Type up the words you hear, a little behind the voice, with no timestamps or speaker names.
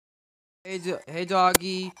Hey,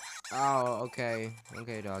 doggy. Oh, okay.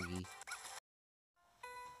 Okay, doggy.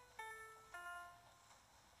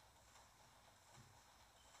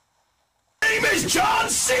 Name is John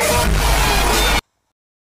Cena!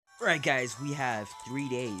 Alright, guys, we have 3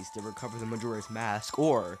 days to recover the Majora's Mask,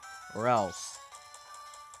 or else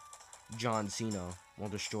John Cena will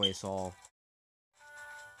destroy us all.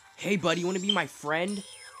 Hey, buddy, you want to be my friend?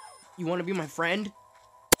 You want to be my friend?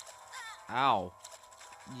 Ow.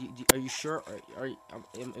 Are you sure?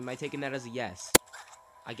 Am I taking that as a yes?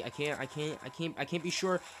 I can't be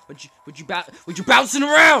sure. But you bouncing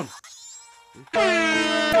around? Yeah,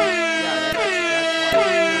 that's why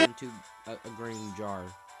I turned to a green jar.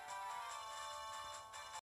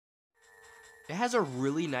 It has a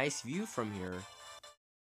really nice view from here.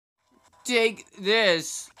 Take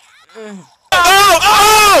this. 10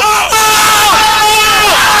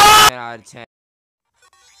 out of 10.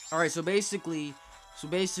 Alright, so basically,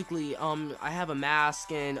 I have a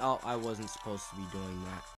mask and, oh, I wasn't supposed to be doing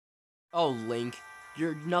that. Oh, Link,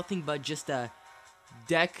 you're nothing but just a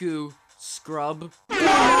Deku scrub. In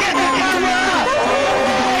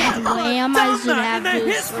the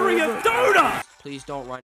history of Dota! Please don't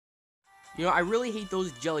run. You know, I really hate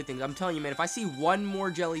those jelly things. I'm telling you, man, if I see one more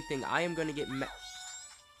jelly thing, I am gonna get mad.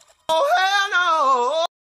 Oh, hell no!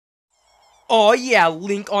 Oh, yeah,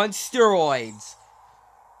 Link on steroids.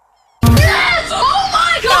 Yes! Oh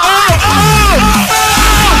my god!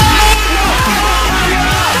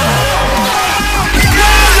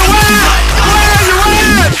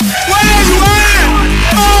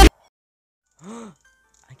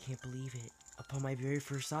 I can't believe it. Upon my very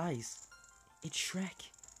first eyes, it's Shrek.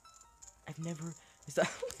 I've never. Is that?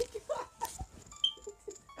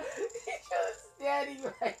 He's just standing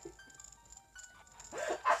right.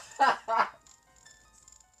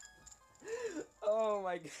 Oh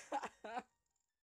my god.